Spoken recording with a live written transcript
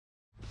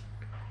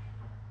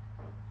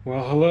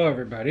Well, hello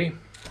everybody.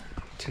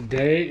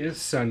 Today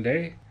is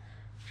Sunday.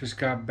 Just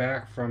got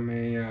back from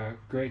a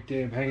great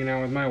day of hanging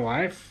out with my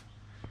wife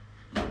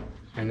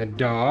and the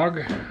dog,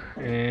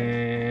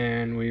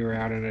 and we were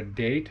out on a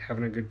date,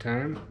 having a good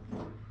time.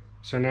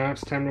 So now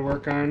it's time to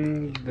work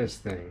on this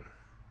thing.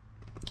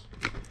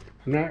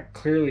 I'm not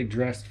clearly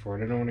dressed for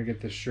it. I don't want to get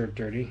this shirt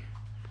dirty.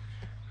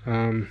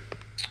 So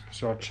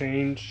I'll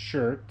change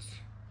shirts,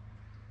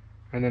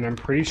 and then I'm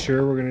pretty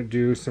sure we're gonna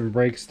do some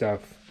brake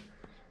stuff.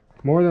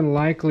 More than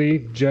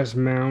likely, just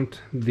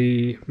mount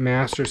the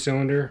master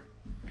cylinder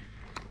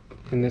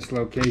in this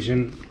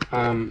location.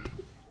 I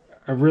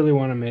really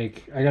want to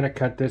I gotta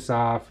cut this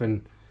off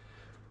and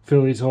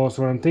fill these holes.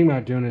 So what I'm thinking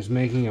about doing is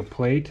making a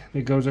plate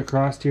that goes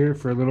across here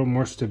for a little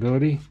more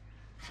stability.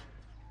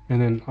 And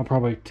then I'll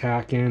probably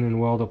tack in and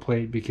weld a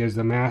plate because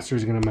the master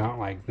is gonna mount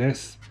like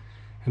this.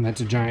 And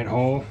that's a giant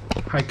hole.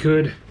 I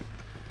could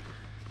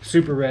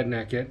super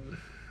redneck it,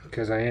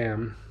 because I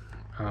am.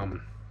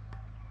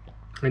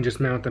 And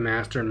just mount the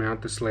master and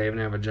mount the slave and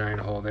have a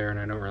giant hole there, and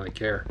I don't really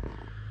care.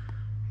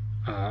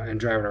 And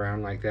drive it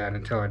around like that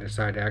until I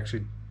decide to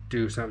actually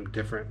do something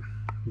different.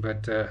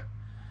 But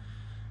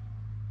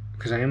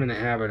because I am in the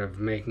habit of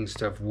making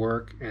stuff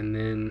work and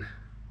then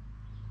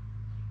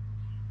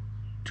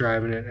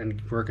driving it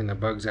and working the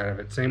bugs out of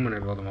it. Same when I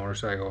build a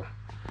motorcycle.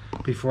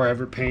 Before I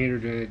ever paint or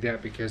do anything like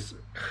that, because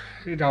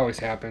it always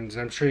happens.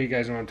 I'm sure you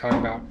guys know what I'm talking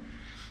about.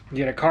 You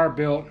get a car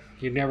built,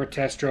 you never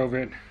test drove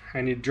it,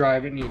 and you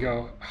drive it and you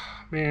go,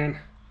 oh, man,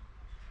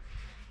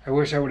 I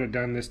wish I would have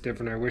done this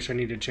different. I wish I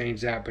need to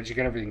change that. But you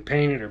got everything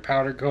painted or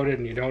powder coated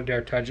and you don't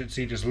dare touch it,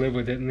 so you just live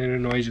with it, and then it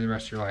annoys you the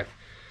rest of your life.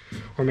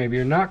 Or maybe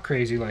you're not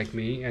crazy like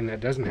me and that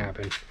doesn't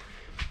happen.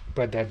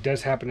 But that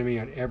does happen to me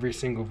on every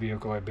single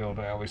vehicle I build.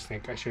 I always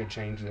think I should have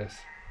changed this.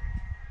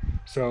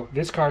 So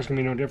this car's going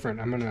to be no different.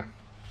 I'm going to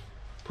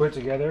put it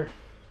together,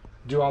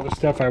 do all the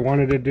stuff I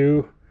wanted to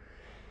do,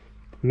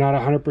 not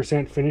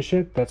 100% finish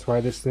it. That's why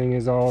this thing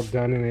is all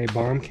done in a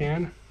bomb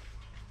can.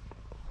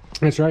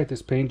 That's right,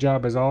 this paint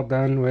job is all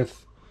done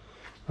with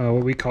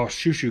what we call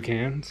shoo-shoo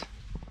cans.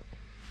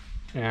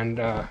 And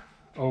it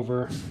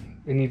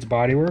needs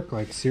body work,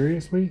 like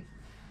seriously.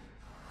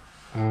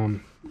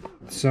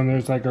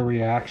 There's like a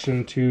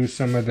reaction to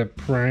some of the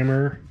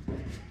primer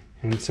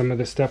and some of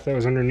the stuff that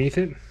was underneath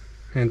it.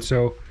 And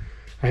so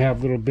I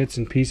have little bits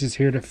and pieces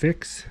here to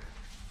fix.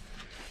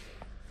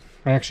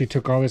 I actually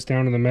took all this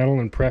down to the metal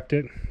and prepped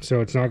it so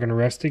it's not going to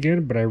rust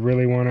again, but I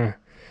really want to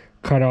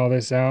cut all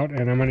this out,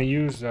 and I'm going to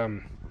use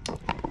I've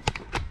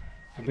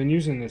been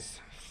using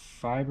this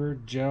fiber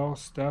gel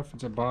stuff.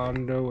 It's a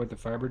Bondo with the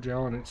fiber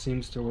gel, and it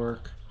seems to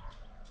work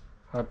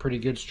pretty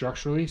good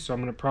structurally. So I'm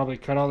going to probably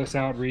cut all this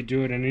out,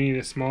 redo it, and any of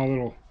the small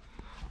little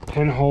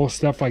pinhole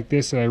stuff like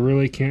this that I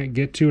really can't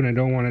get to and I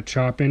don't want to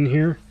chop in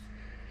here,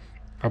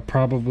 I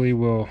probably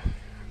will,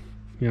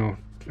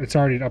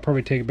 I'll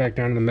probably take it back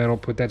down to the metal,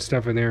 put that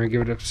stuff in there and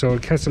give it up so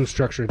it has some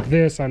structure.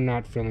 This I'm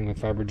not filling with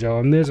fiber gel,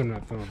 and this I'm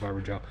not filling with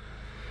fiber gel.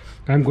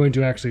 I'm going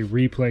to actually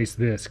replace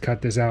this,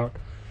 cut this out,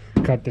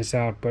 but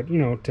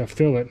to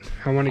fill it,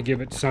 I want to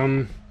give it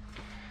something.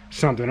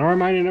 Or I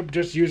might end up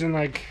just using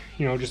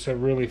just a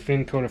really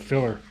thin coat of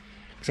filler,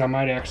 because I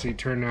might actually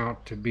turn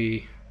out to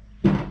be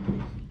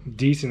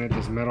decent at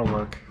this metal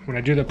work. When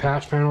I do the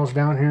patch panels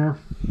down here,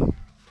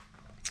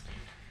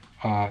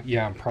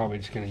 yeah, I'm probably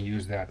just going to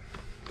use that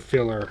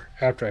filler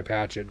after I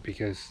patch it,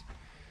 because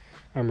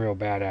I'm real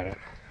bad at it.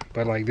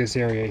 But like this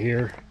area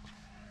here,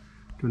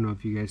 don't know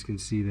if you guys can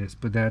see this,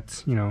 but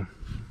that's,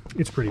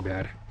 it's pretty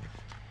bad.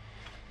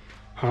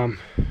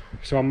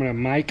 So I'm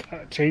gonna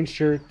change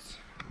shirts,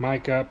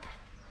 mic up,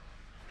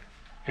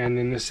 and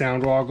then the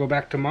sound will all go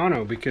back to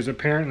mono, because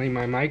apparently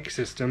my mic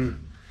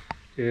system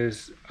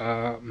is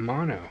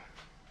mono.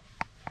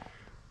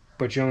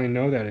 But you only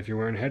know that if you're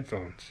wearing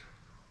headphones,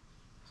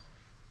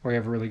 or you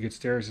have a really good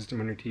stereo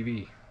system on your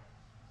TV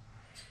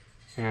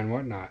and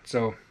whatnot.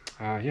 So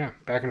yeah,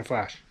 back in a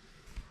flash.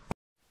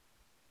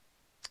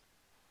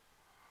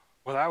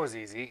 Well, that was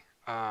easy.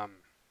 I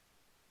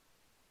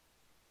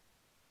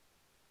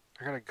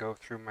gotta go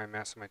through my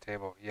mess on my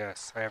table.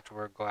 Yes, I have to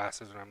wear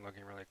glasses when I'm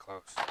looking really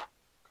close.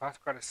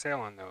 Costco got a sale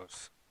on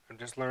those. I'm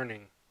just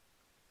learning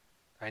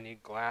I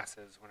need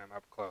glasses when I'm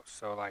up close.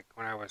 So like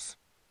when I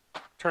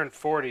turned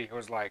 40, it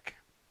was like,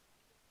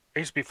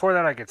 before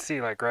that I could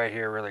see like right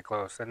here really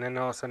close. And then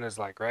all of a sudden it's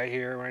like right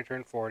here when I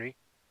turned 40,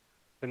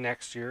 the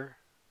next year,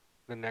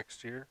 the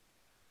next year,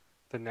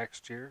 the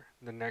next year,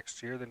 the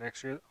next year, the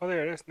next year. Oh,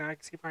 there it is. Now I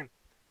can see fine.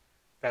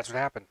 That's what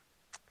happened.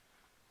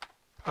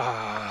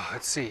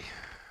 Let's see.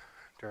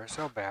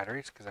 Duracell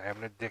batteries, because I have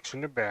an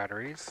addiction to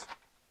batteries.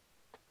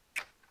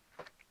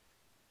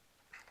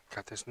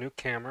 Got this new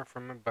camera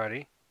from my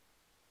buddy.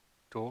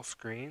 Dual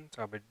screen.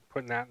 So I'll be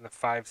putting that in the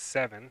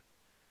 5.7.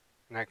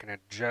 And I can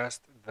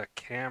adjust the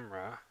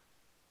camera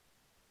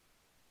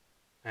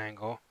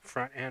angle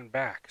front and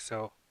back.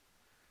 So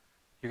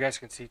you guys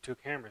can see two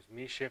cameras.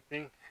 Me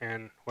shifting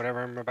and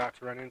whatever I'm about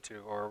to run into,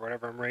 or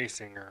whatever I'm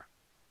racing, or...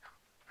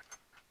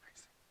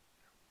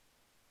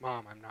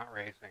 Mom, I'm not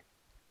racing.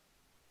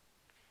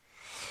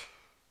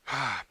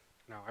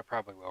 I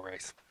probably will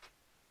race.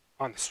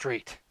 On the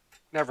street.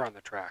 Never on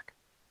the track.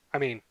 I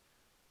mean,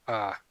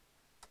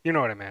 you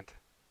know what I meant.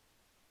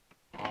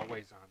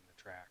 Always on the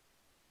track.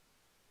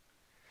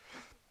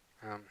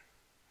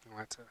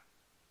 That's a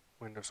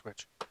window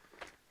switch.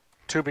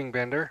 Tubing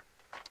bender.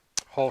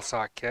 Hole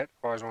saw kit.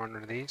 Always wanted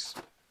one of these.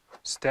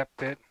 Step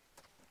bit.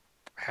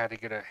 Had to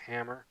get a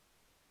hammer.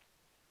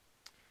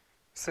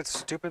 Such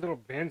stupid little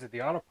bins at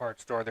the auto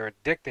parts store. They're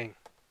addicting.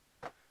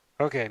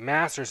 Okay,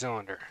 master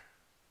cylinder.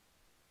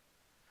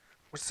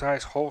 What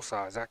size hole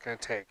saw is that going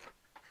to take?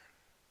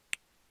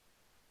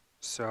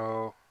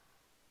 So,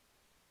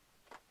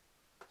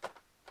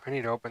 I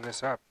need to open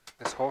this up.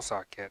 This hole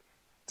saw kit.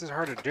 This is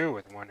hard to do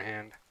with one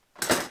hand.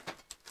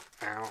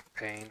 Ow,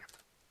 pain.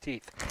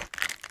 Teeth.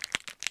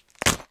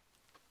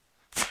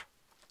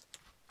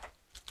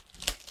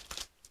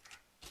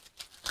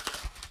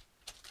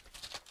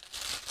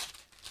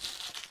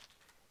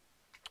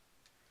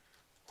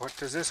 What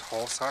does this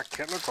hole saw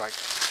kit look like?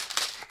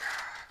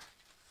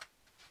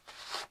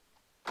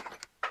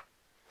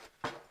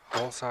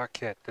 Hole saw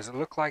kit. Does it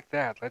look like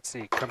that? Let's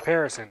see.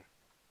 Comparison.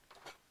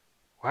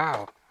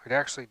 Wow, it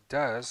actually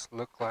does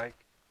look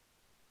like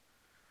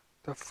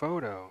the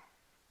photo.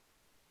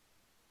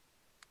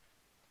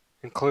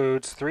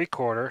 Includes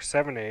 3/4,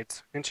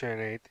 7/8, inch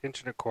and 1/8,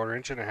 inch and 1/4,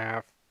 inch and a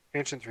half,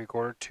 inch and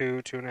 3/4,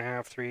 2,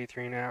 2.5, 3,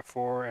 3.5,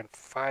 4, and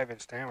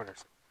 5-inch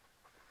diameters.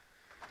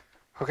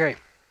 Okay,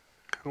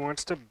 who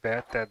wants to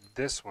bet that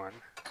this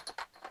one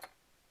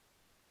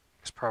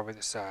is probably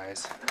the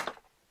size?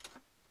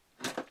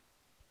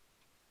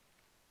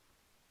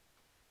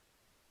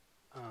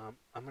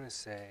 I'm going to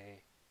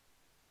say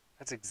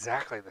that's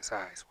exactly the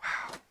size.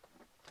 Wow.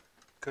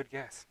 Good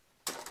guess.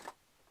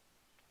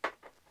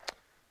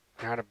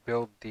 Now to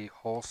build the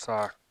hole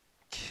saw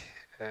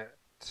kit.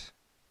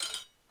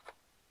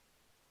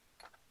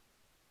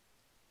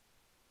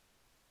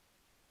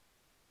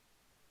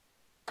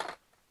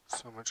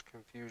 So much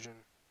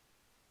confusion.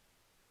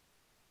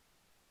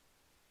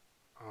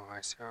 Oh,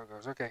 I see how it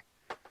goes. Okay.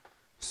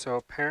 So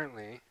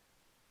apparently,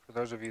 for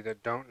those of you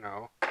that don't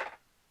know,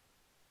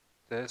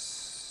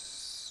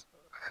 this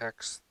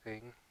hex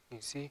thing,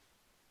 you see?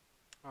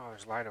 Oh,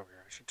 there's light over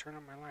here. I should turn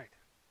on my light.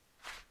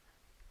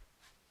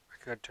 I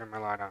could turn my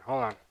light on.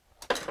 Hold on.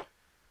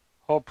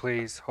 Hold,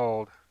 please.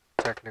 Hold.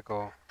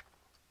 Technical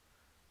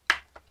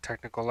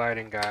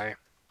lighting guy.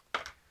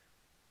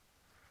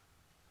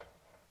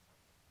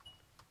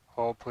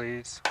 Hold,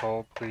 please.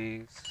 Hold,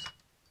 please.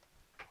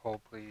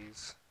 Hold,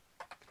 please.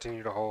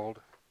 Continue to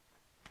hold.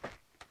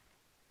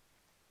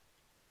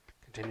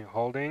 Continue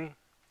holding.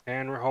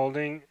 And we're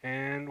holding.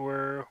 And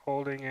we're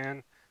holding.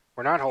 And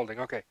we're not holding.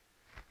 Okay.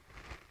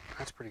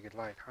 That's pretty good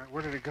light. All right,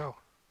 where did it go?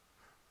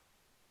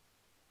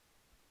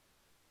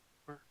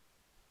 Where?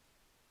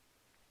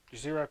 You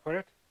see where I put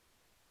it?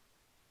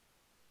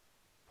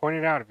 Point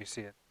it out if you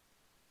see it.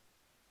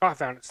 Oh, I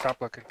found it.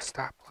 Stop looking.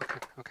 Stop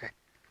looking. Okay.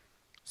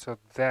 So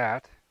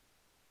that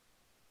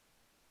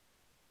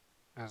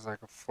is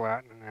like a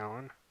flat and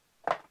Allen.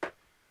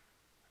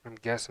 I'm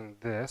guessing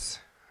this.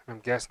 I'm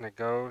guessing it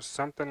goes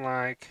something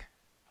like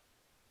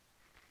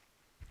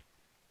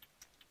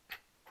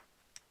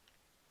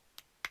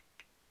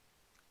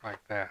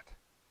that.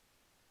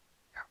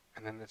 Yeah.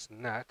 And then this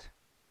nut,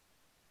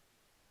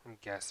 I'm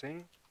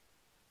guessing,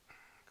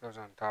 goes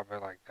on top of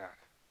it like that.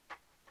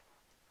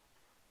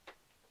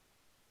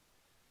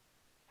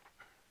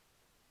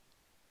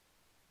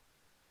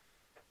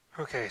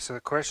 Okay, so the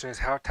question is,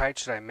 how tight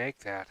should I make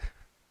that?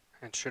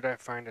 And should I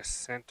find a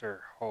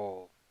center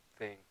hole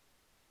thing?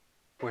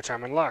 Which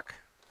I'm in luck.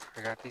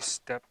 I got these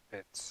step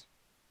bits.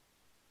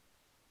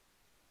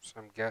 So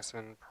I'm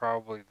guessing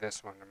probably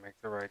this one to make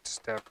the right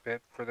step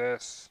bit for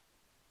this.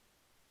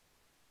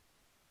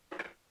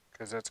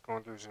 Because that's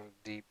going through some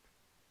deep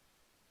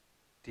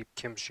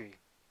kimchi.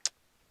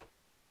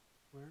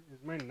 Where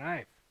is my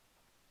knife?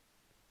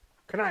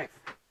 Knife!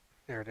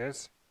 There it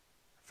is.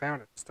 I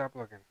found it. Stop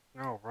looking.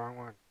 No, wrong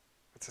one.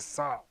 It's a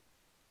saw.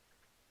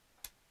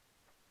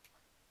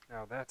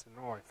 Now that's a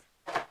knife.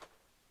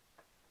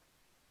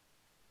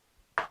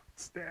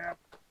 Stab.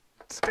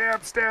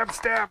 Stab, stab,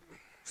 stab.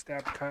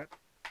 Stab, cut.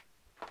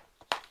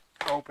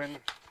 Open.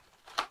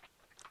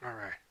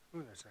 Alright.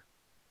 Ooh, there's a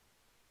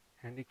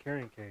handy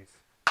carrying case.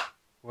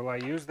 Will I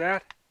use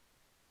that?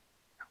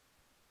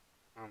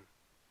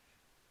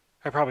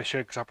 I probably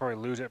should, because I'll probably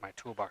lose it in my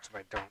toolbox if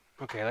I don't.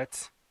 Okay,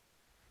 let's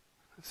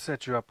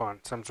set you up on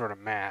some sort of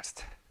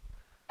mast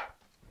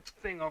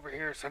thing over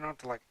here so I don't have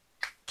to like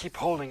keep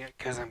holding it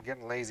because I'm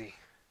getting lazy.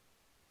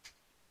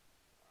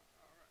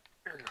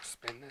 Alright, we're going to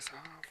spin this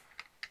off.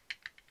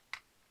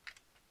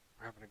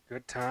 We're having a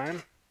good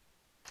time.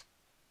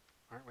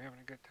 Aren't we having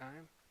a good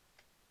time?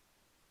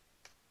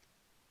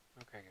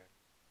 Okay, good.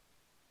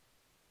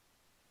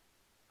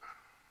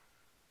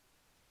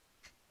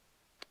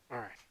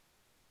 Alright.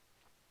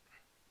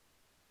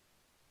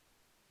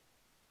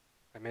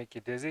 Did I make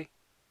you dizzy?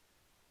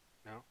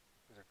 No?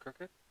 Is it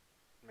crooked?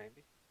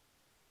 Maybe.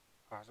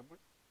 Possibly.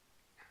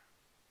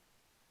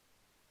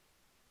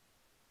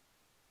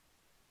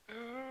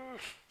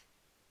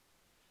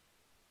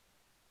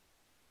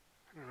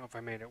 if I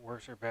made it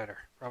worse or better.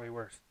 Probably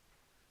worse.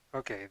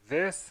 Okay,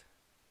 this.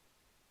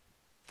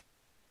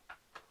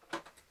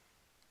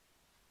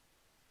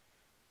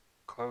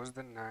 Close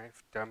the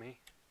knife, dummy.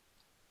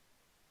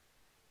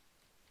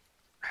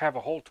 I have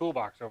a whole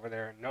toolbox over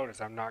there, and notice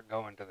I'm not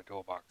going to the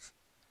toolbox.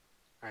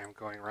 I am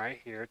going right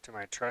here to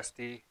my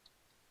trusty,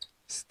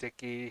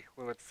 sticky,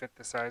 will it fit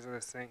the size of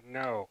this thing?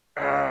 No.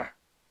 Ugh.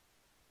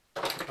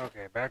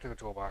 Okay, back to the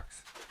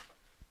toolbox.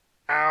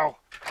 Ow!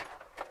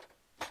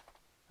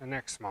 The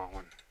next small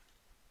one.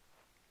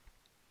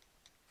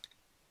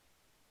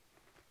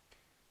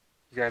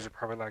 You guys are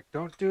probably like,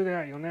 don't do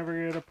that, you'll never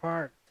get it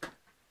apart.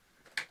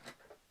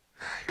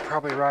 You're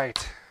probably right.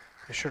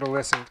 I should have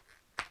listened.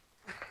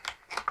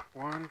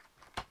 One.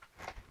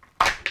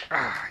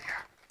 Ah,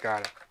 yeah,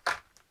 got it.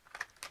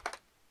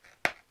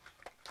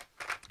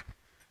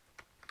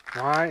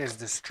 Why is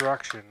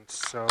destruction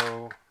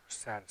so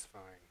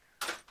satisfying?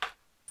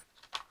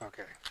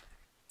 Okay.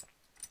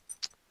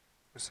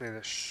 Let's say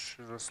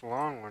this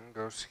long one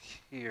goes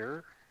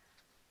here.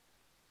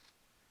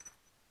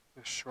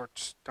 This short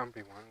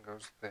stumpy one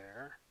goes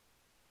there.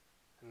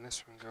 And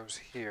this one goes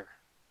here.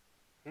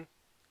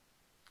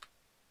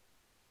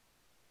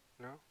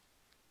 No?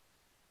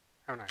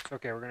 How nice.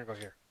 Okay, we're going to go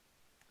here.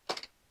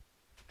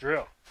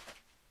 Drill.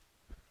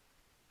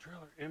 Drill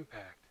or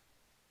impact?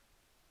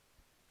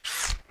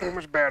 How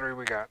much battery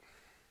we got?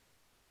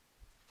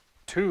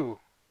 Two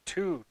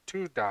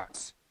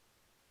dots.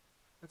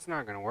 That's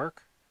not going to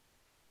work.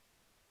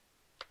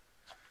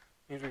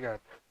 Means we got to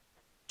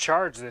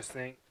charge this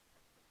thing.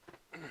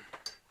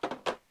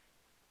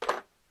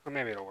 Well,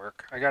 maybe it'll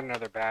work. I got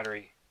another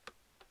battery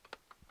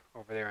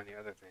over there on the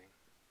other thing.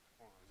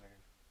 Hold on a second.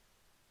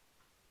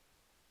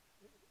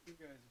 You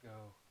guys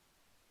go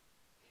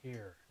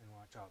here and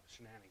watch all the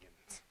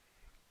shenanigans.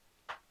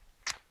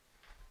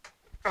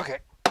 Okay.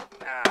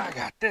 I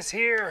got this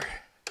here.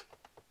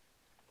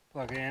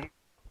 Plug it in.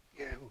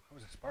 Yeah, ooh, that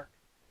was a spark.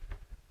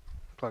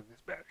 Plug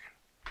this back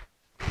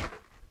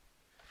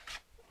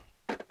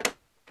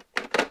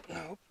in.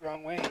 Nope,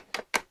 wrong way.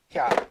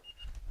 Yeah.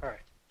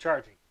 Alright,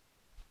 charging.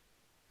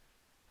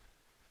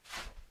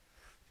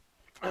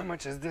 How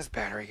much has this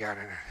battery got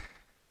in it?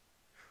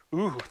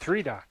 Ooh,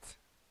 3 dots.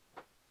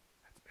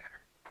 That's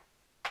better.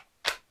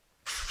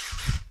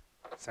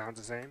 Sounds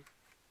the same.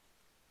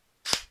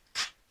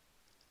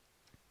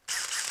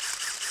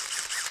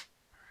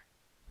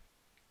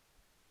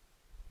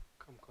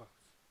 Come close.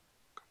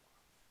 Come close.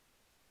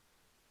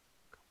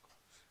 Come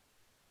close.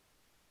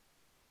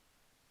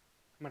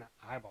 I'm going to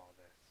eyeball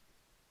this.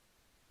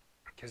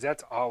 Because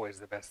that's always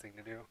the best thing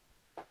to do.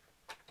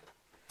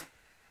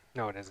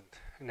 No, it isn't.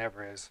 It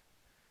never is.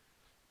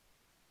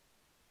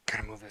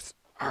 Gotta move this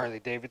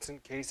Harley Davidson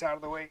case out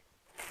of the way.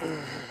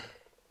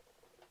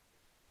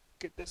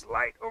 Get this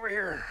light over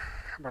here.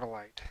 How about a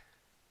light?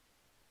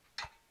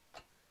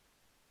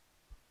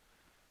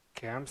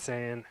 Okay, I'm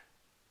saying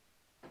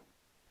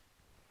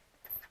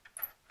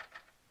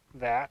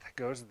that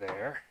goes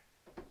there.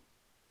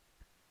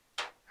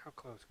 How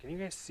close? Can you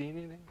guys see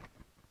anything?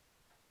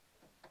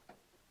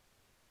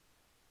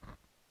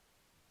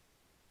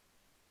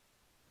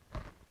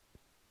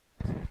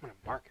 I'm gonna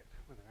mark it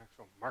with an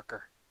actual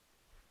marker.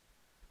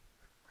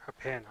 A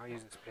pen. I'll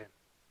use this pen.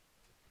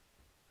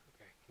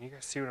 Okay, can you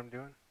guys see what I'm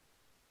doing?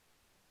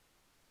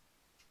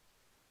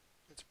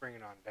 Let's bring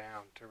it on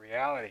down to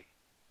reality.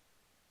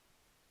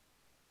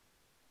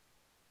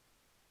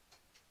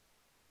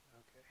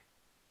 Okay.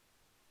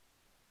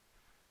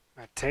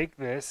 I'm going to take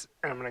this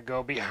and I'm going to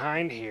go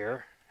behind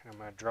here and I'm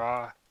going to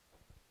draw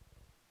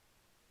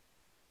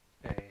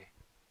a,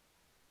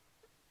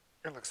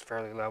 it looks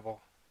fairly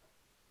level.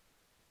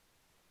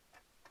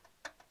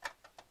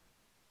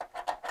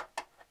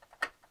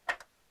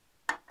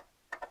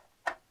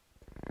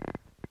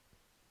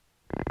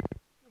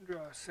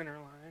 Draw a center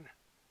line.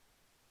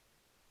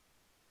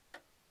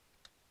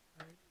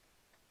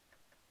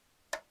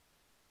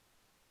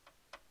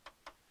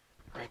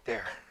 Right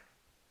there.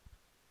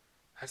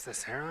 That's the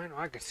center line? Oh,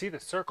 I can see the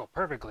circle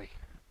perfectly.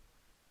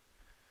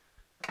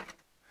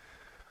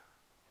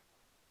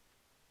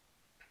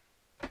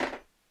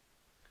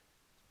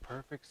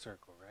 Perfect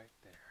circle right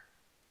there.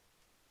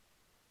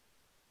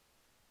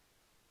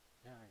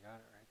 Yeah, I got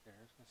it right there.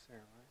 There's my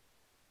center line.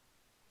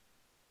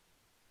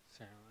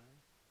 Center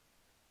line.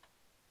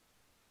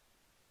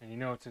 And you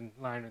know it's in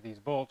line with these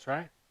bolts,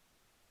 right?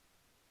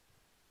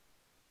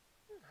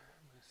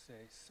 I'm going to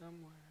say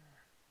somewhere.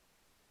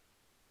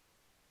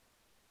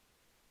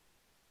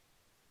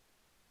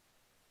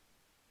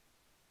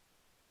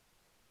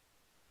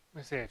 I'm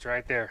going to say it's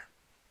right there.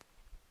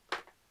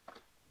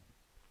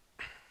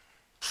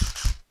 You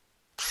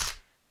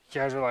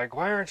guys are like,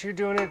 why aren't you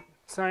doing it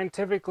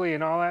scientifically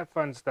and all that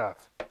fun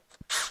stuff?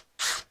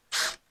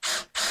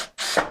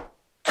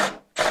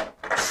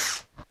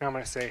 Now I'm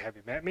going to say, have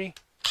you met me?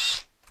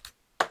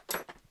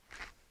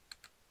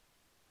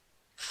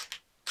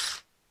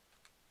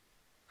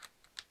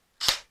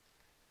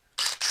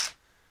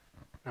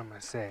 I'm going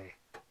to say,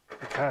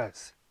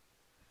 because.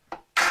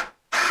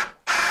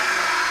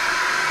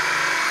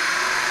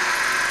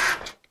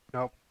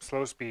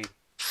 slow speed.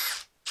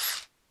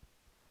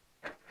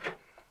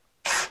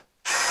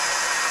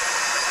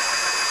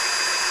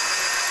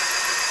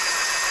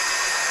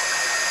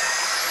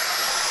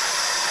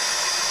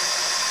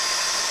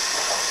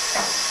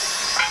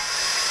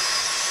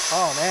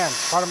 Oh man,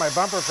 part of my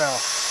bumper fell.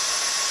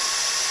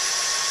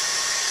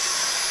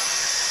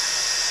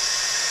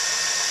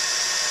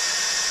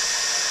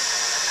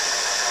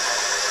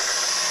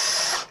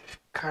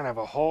 Kind of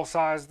a hole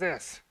size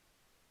this.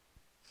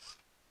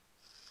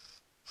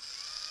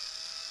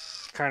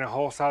 Kind of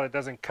hole saw that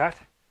doesn't cut.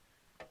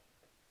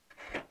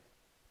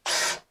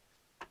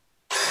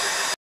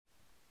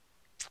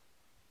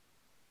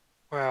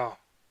 Well,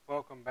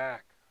 welcome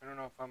back. I don't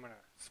know if I'm gonna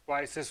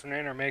splice this one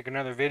in or make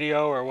another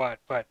video or what,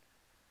 but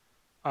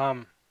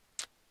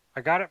I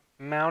got it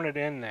mounted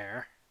in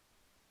there.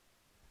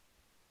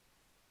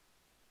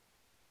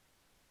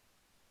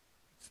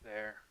 It's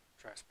there,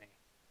 trust me.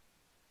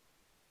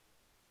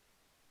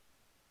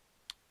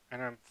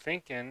 And I'm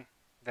thinking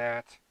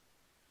that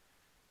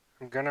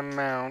I'm gonna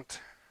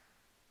mount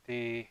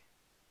the,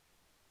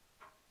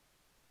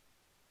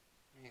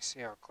 let me see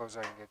how close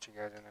I can get you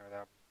guys in there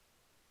without,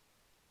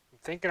 I'm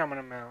thinking I'm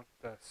gonna mount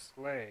the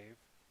slave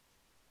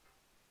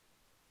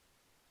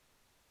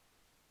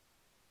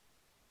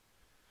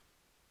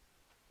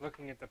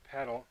looking at the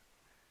pedal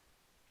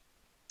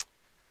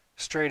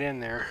straight in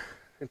there.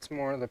 It's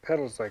more, the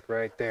pedal's like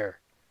right there.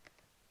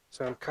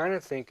 So I'm kind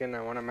of thinking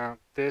I want to mount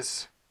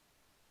this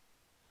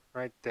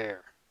right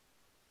there.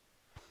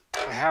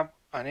 I have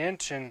an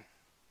inch and,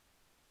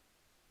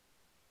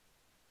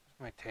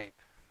 where's my tape?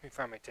 Let me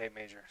find my tape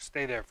measure.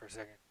 Stay there for a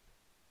second.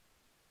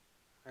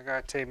 I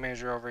got a tape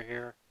measure over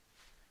here.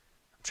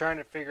 I'm trying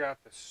to figure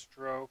out the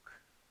stroke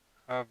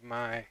of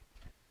my,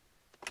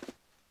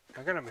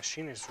 I got a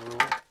machinist rule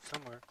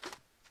somewhere.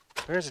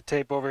 There's a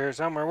tape over here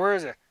somewhere. Where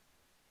is it?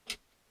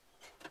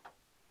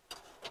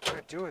 What do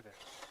I do with it?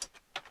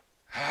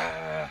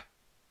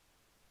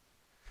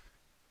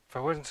 If I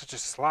wasn't such a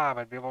slob,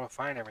 I'd be able to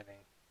find everything.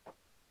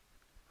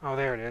 Oh,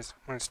 there it is.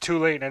 When it's too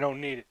late and I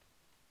don't need it.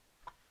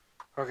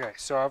 Okay,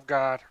 so I've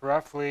got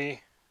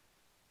roughly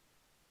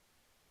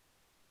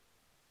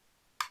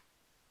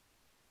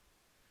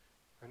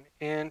an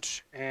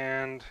inch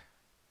and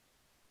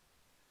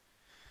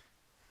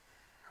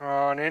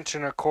an inch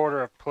and a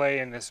quarter of play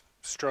in this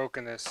stroke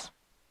in this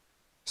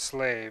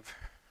slave,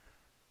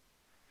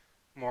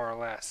 more or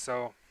less.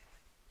 So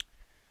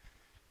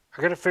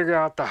I got to figure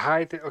out the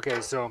height.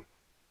 Okay, so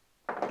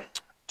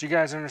do you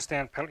guys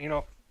understand pedal? You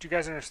know, do you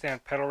guys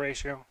understand pedal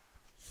ratio?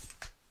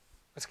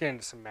 Let's get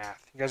into some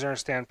math. You guys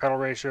understand pedal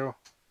ratio,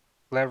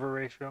 lever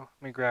ratio?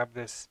 Let me grab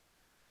this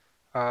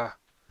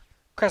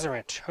crescent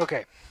wrench.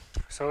 Okay,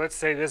 so let's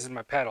say this is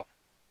my pedal.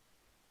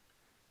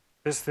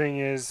 This thing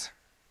is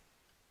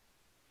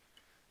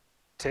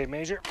tape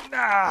measure.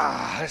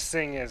 This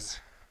thing is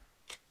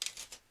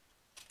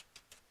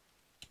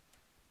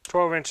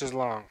 12 inches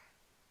long.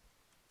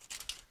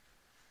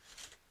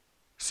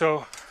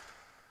 So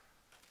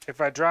if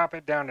I drop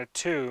it down to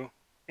 2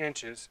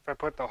 inches, if I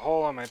put the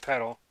hole on my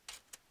pedal,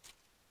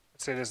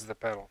 let's say this is the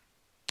pedal.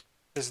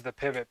 This is the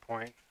pivot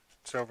point.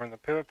 So from the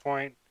pivot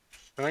point,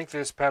 the length of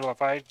this pedal,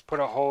 if I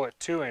put a hole at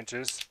 2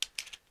 inches,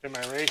 then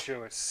my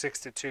ratio is 6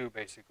 to 2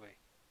 basically.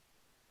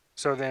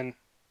 So then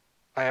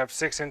I have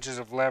 6 inches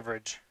of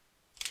leverage.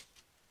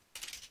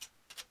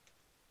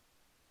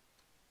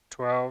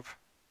 12.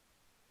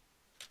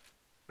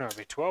 No, it'd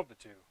be 12 to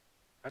 2.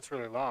 That's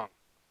really long.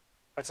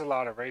 That's a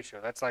lot of ratio.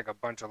 That's like a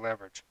bunch of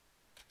leverage.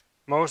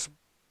 Most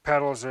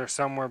pedals are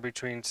somewhere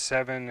between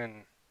 6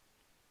 and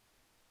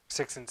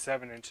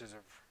 7 inches of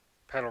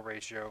pedal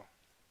ratio.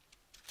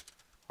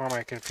 Or am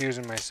I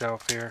confusing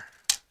myself here?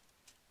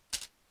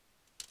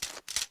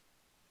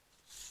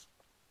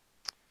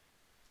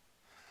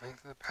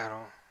 Length of the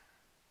pedal.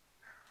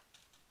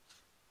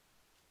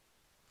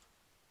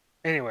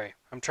 Anyway,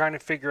 I'm trying to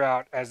figure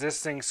out, as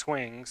this thing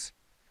swings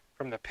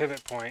from the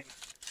pivot point,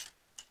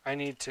 I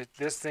need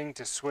this thing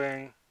to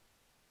swing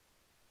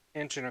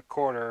 1.25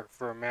 inches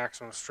for a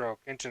maximum stroke,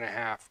 1.5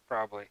 inches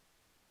probably.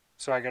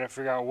 So I got to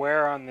figure out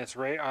where on this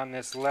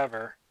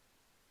lever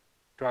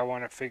do I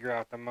want to figure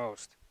out the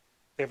most.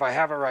 If I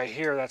have it right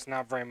here, that's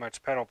not very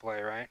much pedal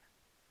play, right?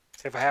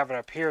 If I have it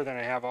up here, then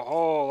I have a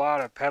whole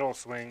lot of pedal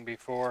swing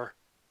before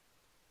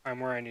I'm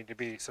where I need to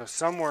be. So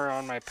somewhere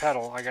on my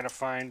pedal, I got to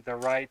find the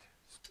right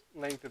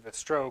length of the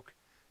stroke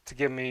to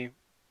give me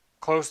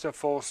close to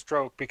full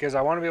stroke, because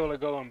I want to be able to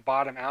go and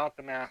bottom out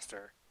the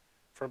master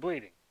for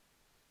bleeding.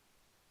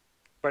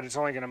 But it's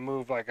only going to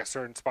move like a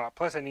certain spot.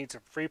 Plus I need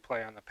some free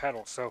play on the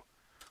pedal. So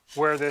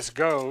where this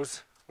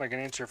goes, like 1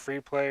 inch of free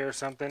play or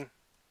something,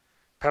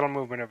 pedal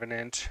movement of 1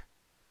 inch.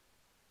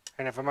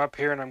 And if I'm up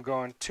here and I'm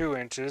going 2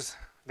 inches,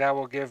 that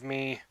will give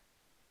me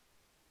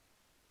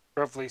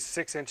roughly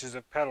 6 inches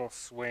of pedal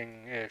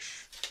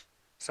swing-ish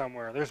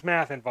somewhere. There's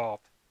math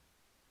involved.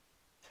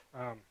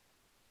 I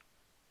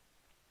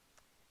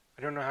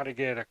don't know how to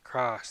get it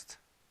across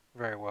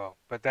very well,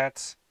 but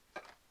that's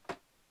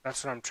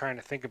what I'm trying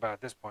to think about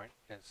at this point,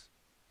 is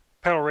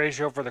pedal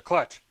ratio for the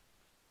clutch.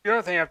 The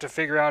other thing I have to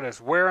figure out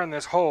is where in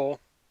this hole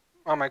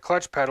on my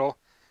clutch pedal,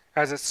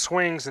 as it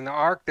swings and the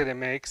arc that it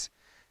makes,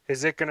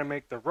 is it going to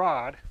make the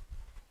rod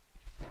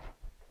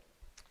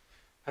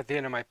at the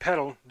end of my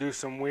pedal do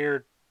some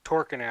weird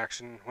torquing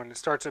action? When it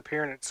starts up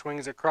here and it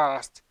swings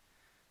across,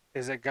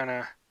 is it going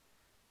to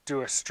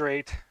do a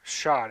straight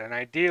shot? And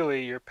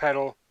ideally, your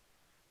pedal,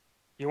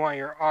 you want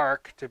your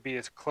arc to be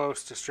as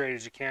close to straight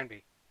as you can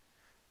be.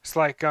 It's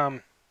like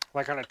on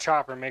a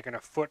chopper making a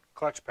foot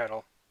clutch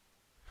pedal.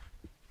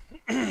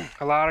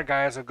 A lot of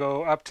guys will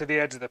go up to the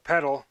edge of the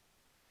pedal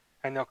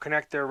and they'll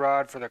connect their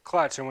rod for the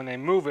clutch, and when they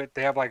move it,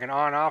 they have like an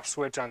on-off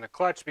switch on the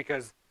clutch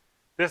because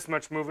this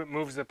much movement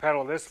moves the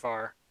pedal this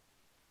far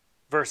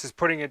versus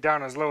putting it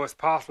down as low as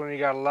possible, and you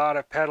got a lot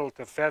of pedal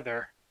to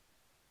feather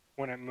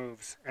when it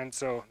moves. And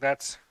so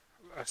that's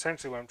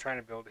essentially what I'm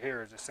trying to build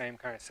here, is the same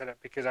kind of setup,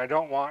 because I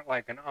don't want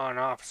like an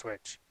on-off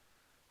switch.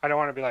 I don't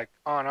want to be like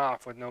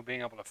on-off with no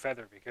being able to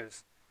feather,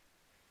 because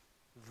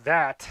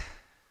that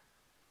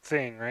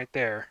thing right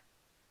there,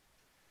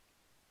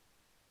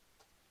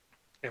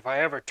 if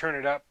I ever turn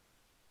it up,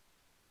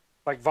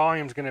 like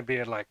volume's going to be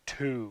at like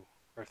 2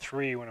 or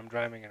 3 when I'm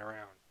driving it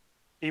around,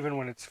 even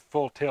when it's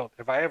full tilt.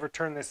 If I ever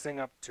turn this thing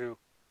up to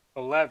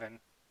 11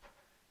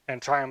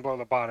 and try and blow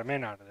the bottom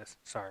end out of this,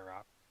 sorry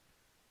Rob,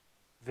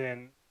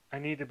 then I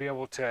need to be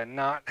able to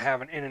not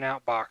have an in and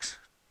out box.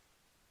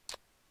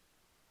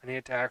 I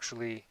need to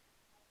actually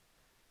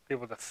be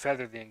able to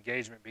feather the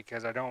engagement,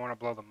 because I don't want to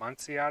blow the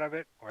Muncie out of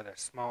it, or the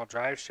small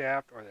drive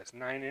shaft, or this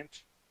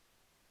 9-inch.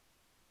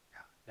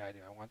 Yeah, I do.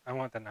 I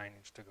want the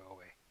 9-inch to go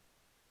away,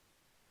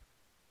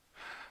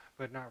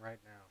 but not right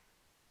now.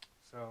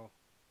 So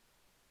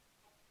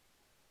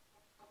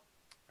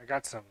I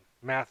got some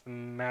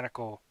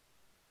mathematical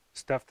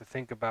stuff to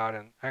think about,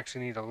 and I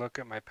actually need to look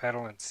at my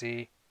pedal and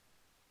see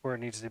where it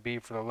needs to be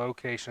for the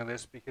location of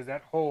this, because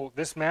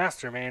this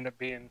master may end up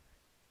being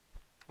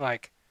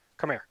like,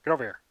 come here, get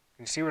over here.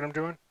 Can you see what I'm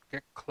doing?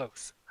 Get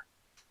closer,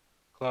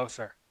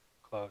 closer,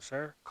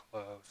 closer,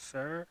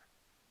 closer.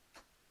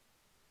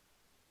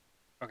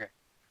 Okay,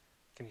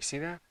 can you see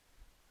that?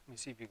 Let me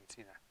see if you can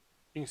see that.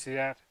 You can see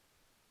that?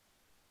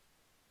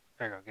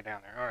 There you go, get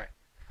down there. All right.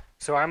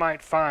 So I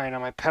might find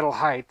on my pedal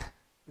height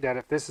that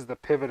if this is the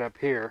pivot up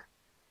here,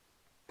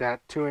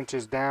 that 2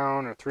 inches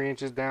down or 3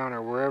 inches down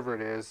or wherever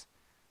it is,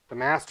 the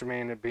master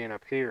may end up being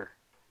up here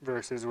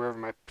versus wherever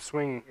my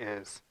swing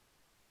is.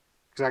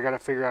 Because I got to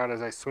figure out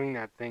as I swing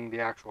that thing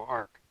the actual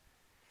arc.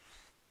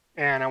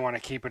 And I want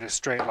to keep it as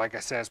straight, like I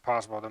said, as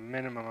possible, the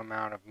minimum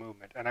amount of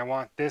movement. And I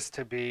want this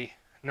to be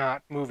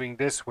not moving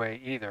this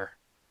way either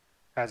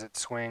as it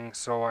swings.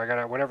 So I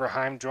got whatever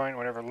Heim joint,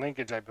 whatever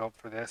linkage I built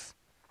for this,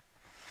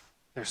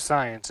 there's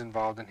science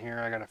involved in here.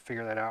 I got to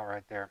figure that out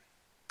right there.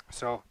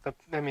 So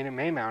I mean, it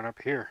may mount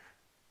up here.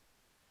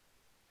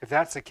 If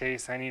that's the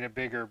case, I need a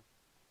bigger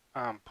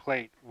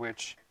plate,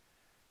 which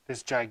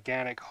this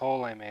gigantic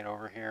hole I made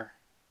over here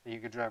that you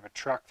could drive a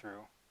truck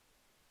through,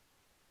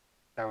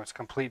 that was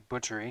complete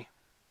butchery,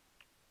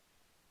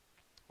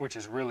 which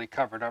is really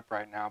covered up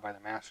right now by the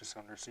master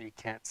cylinder so you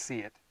can't see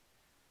it,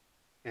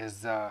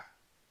 is I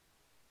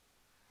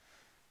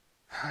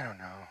don't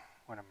know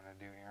what I'm going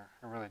to do here.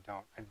 I really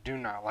don't. I do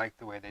not like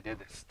the way they did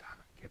this.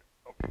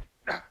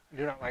 I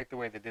do not like the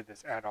way they did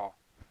this at all.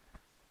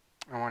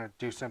 I want to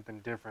do something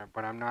different,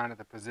 but I'm not in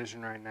the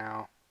position right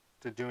now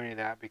to do any of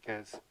that,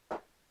 because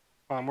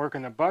while I'm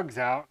working the bugs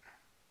out,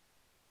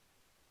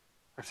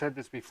 I've said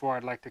this before,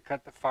 I'd like to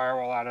cut the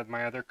firewall out of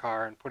my other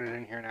car and put it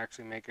in here and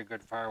actually make a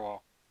good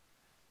firewall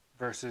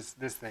versus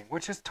this thing,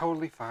 which is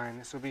totally fine.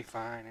 This will be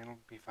fine. It'll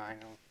be fine.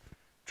 It'll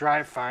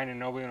drive fine and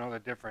nobody will know the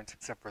difference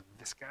except for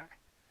this guy.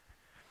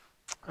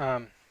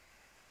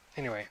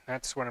 Anyway,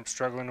 that's what I'm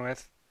struggling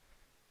with,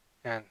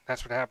 and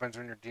that's what happens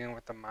when you're dealing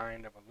with the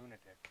mind of a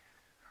lunatic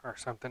or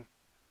something.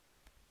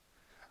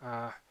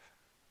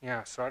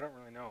 Yeah, so I don't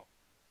really know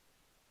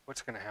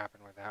what's going to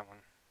happen with that one.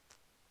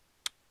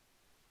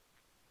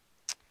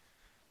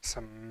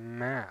 Some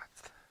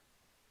math.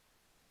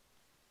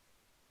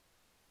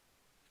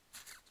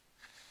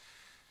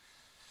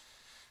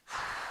 I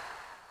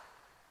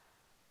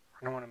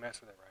don't want to mess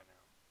with it right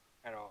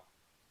now at all.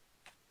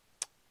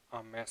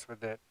 I'll mess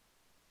with it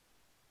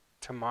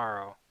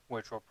tomorrow,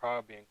 which will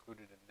probably be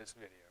included in this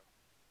video.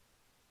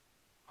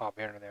 I'll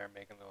be under there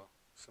making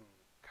some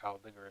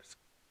calculus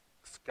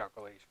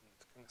calculations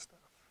kind of stuff.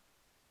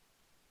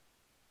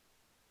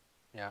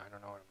 Yeah, I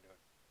don't know what I'm doing.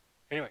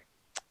 Anyway,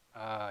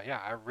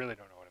 yeah, I really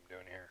don't know what I'm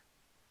doing here.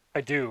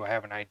 I do. I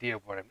have an idea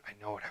of what I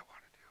know what I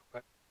want to do,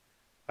 but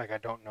like I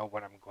don't know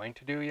what I'm going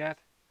to do yet.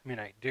 I mean,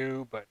 I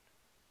do, but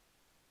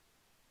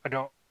I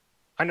don't.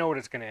 I know what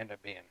it's going to end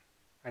up being.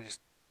 I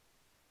just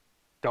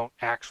don't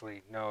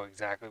actually know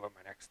exactly what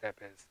my next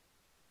step is.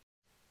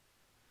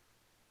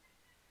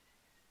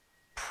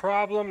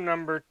 Problem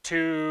number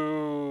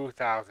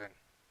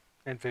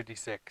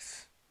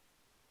 2056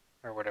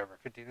 or whatever.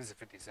 50. This is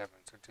 57.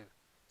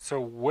 So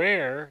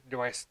where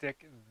do I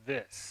stick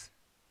this?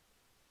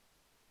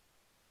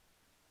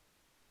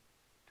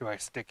 Do I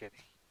stick it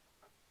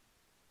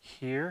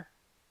here?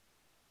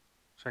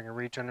 So I can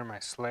reach under my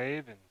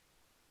slave and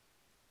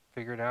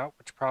figure it out,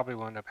 which probably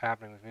will end up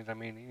happening, which means I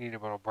may need a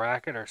little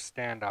bracket or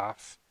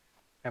standoffs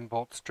and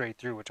bolt straight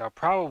through, which I'll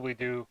probably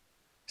do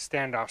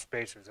standoff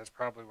spacers. That's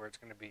probably where it's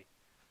going to be.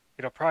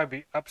 It'll probably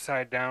be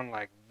upside down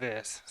like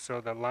this, so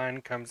the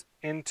line comes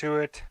into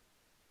it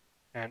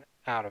and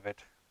out of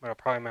it. But I'll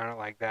probably mount it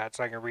like that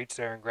so I can reach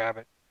there and grab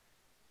it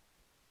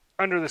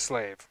under the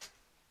slave.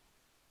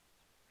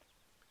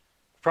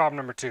 Problem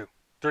number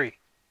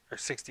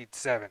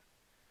 67.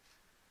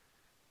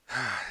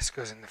 This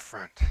goes in the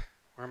front.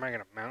 Where am I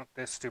going to mount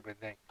this stupid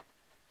thing?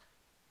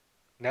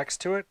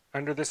 Next to it,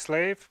 under the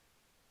slave,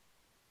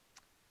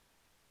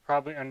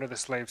 probably under the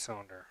slave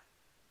cylinder.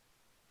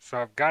 So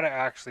I've got to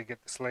actually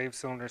get the slave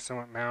cylinder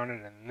somewhat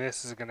mounted, and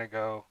this is going to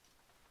go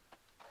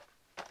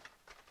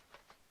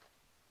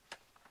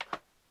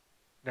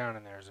down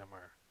in there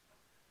somewhere.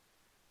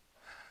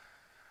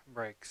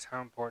 Brakes.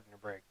 How important are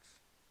brakes?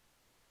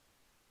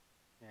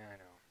 Yeah, I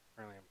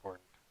know. Really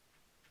important.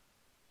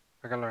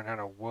 I gotta learn how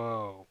to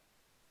whoa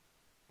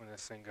when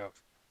this thing goes.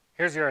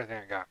 Here's the other thing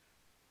I got.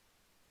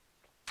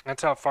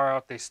 That's how far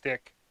out they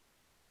stick,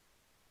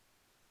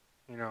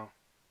 you know,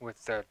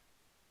 with the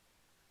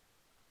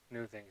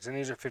new things. And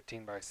these are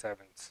 15 by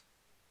 7s.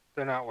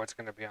 They're not what's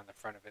going to be on the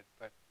front of it,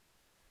 but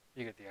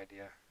you get the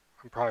idea.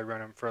 I'm probably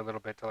running them for a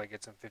little bit till I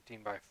get some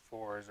 15 by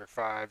 4s or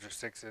 5s or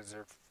 6s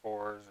or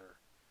 4s, or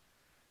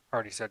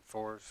already said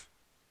 4s,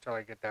 till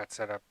I get that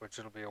set up, which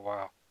it'll be a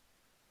while.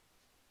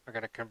 I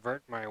got to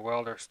convert my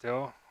welder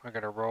still. I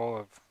got a roll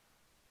of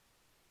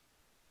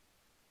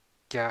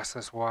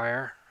gasless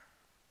wire.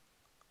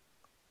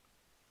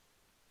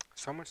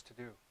 So much to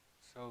do.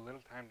 So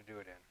little time to do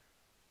it in.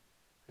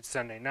 It's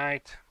Sunday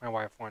night. My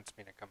wife wants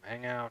me to come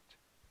hang out.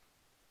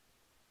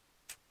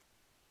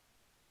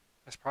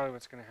 That's probably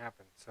what's going to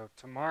happen. So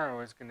tomorrow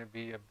is going to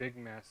be a big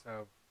mess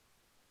of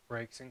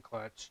brakes and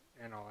clutch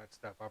and all that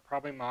stuff. I'll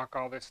probably mock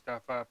all this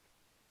stuff up,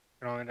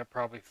 and I'll end up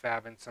probably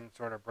fabbing some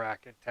sort of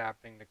bracket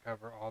tapping to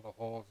cover all the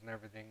holes and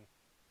everything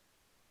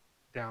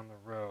down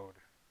the road.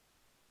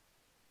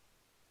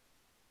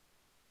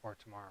 Or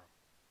tomorrow.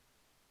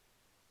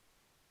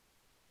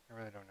 I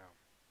really don't know.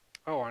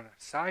 Oh, on a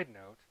side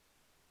note,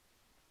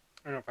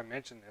 I don't know if I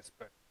mentioned this,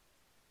 but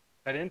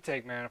that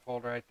intake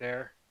manifold right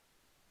there,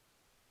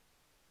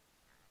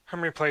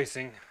 I'm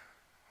replacing.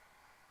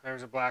 There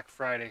was a Black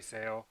Friday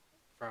sale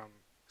from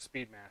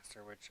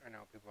Speedmaster, which I know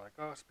people are like,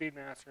 oh,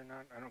 Speedmaster,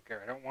 not, I don't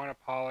care. I don't want a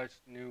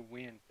polished new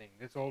Wien thing.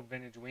 This old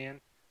vintage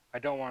Wien, I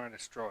don't want to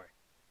destroy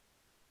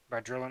by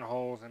drilling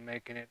holes and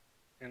making it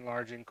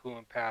enlarging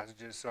coolant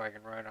passages so I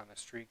can ride on the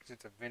street, because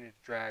it's a vintage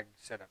drag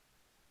setup.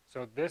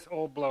 So this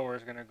old blower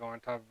is going to go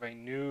on top of a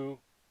new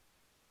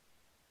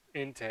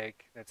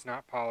intake that's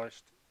not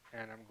polished,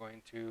 and I'm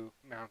going to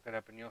mount that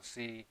up, and you'll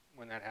see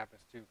when that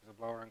happens too, because the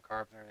blower and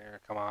carbs and everything are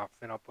going to come off.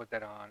 Then I'll put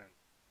that on and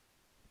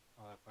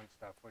all that fun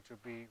stuff, which will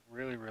be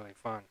really, really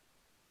fun.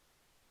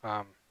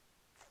 I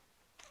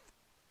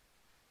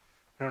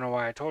don't know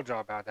why I told y'all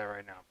about that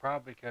right now.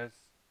 Probably because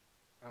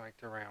I like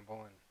to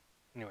ramble. And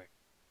anyway,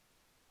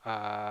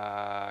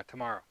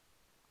 tomorrow.